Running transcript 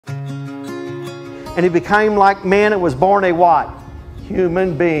and he became like man and was born a what?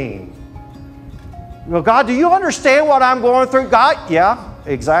 Human being. Well, God, do you understand what I'm going through? God, yeah,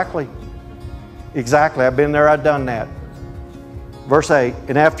 exactly. Exactly. I've been there, I've done that. Verse 8,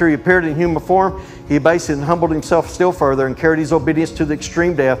 and after he appeared in human form, he abased and humbled himself still further and carried his obedience to the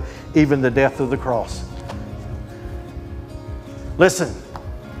extreme death, even the death of the cross. Listen,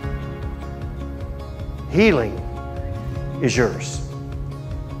 healing is yours.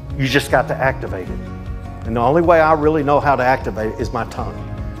 You just got to activate it. And the only way I really know how to activate it is my tongue.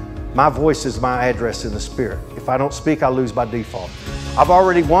 My voice is my address in the Spirit. If I don't speak, I lose by default. I've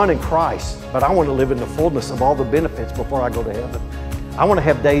already won in Christ, but I want to live in the fullness of all the benefits before I go to heaven. I want to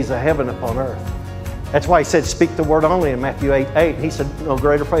have days of heaven upon earth. That's why he said, speak the word only in Matthew 8:8. He said, no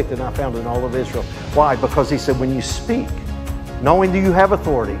greater faith than I found in all of Israel. Why? Because he said, when you speak, knowing that you have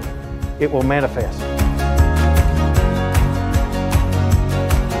authority, it will manifest.